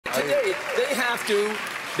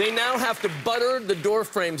now have to butter the door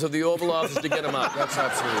frames of the Oval Office to get him out. That's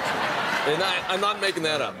absolutely true. And I'm not making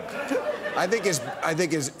that up. I think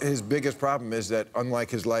his biggest problem is that, unlike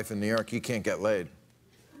his life in New York, he can't get laid.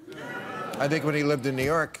 I think when he lived in New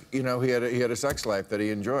York, you know, he had a sex life that he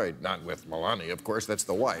enjoyed. Not with Melania, of course, that's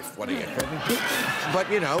the wife. What are you kidding? But,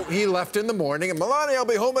 you know, he left in the morning, and Melania, I'll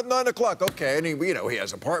be home at 9 o'clock. Okay, and he, you know, he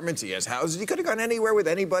has apartments, he has houses. He could have gone anywhere with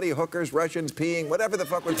anybody, hookers, Russians, peeing, whatever the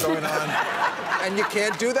fuck was going on. And you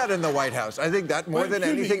can't do that in the White House. I think that more than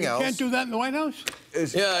anything else. You can't do that in the White House?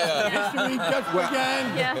 Yeah. History just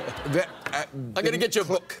began. Yeah. I'm going to get you a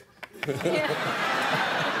book.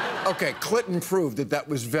 Okay, Clinton proved that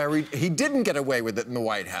was very... He didn't get away with it in the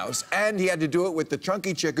White House, and he had to do it with the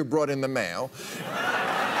chunky chick who brought in the mail.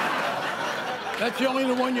 That's the only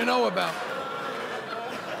one you know about.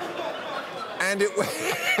 And it...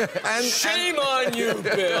 Shame on you,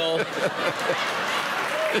 Bill.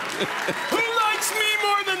 Who likes me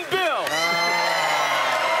more than Bill?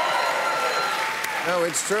 No,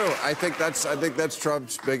 it's true. I think that's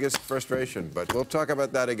Trump's biggest frustration, but we'll talk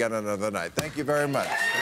about that again another night. Thank you very much.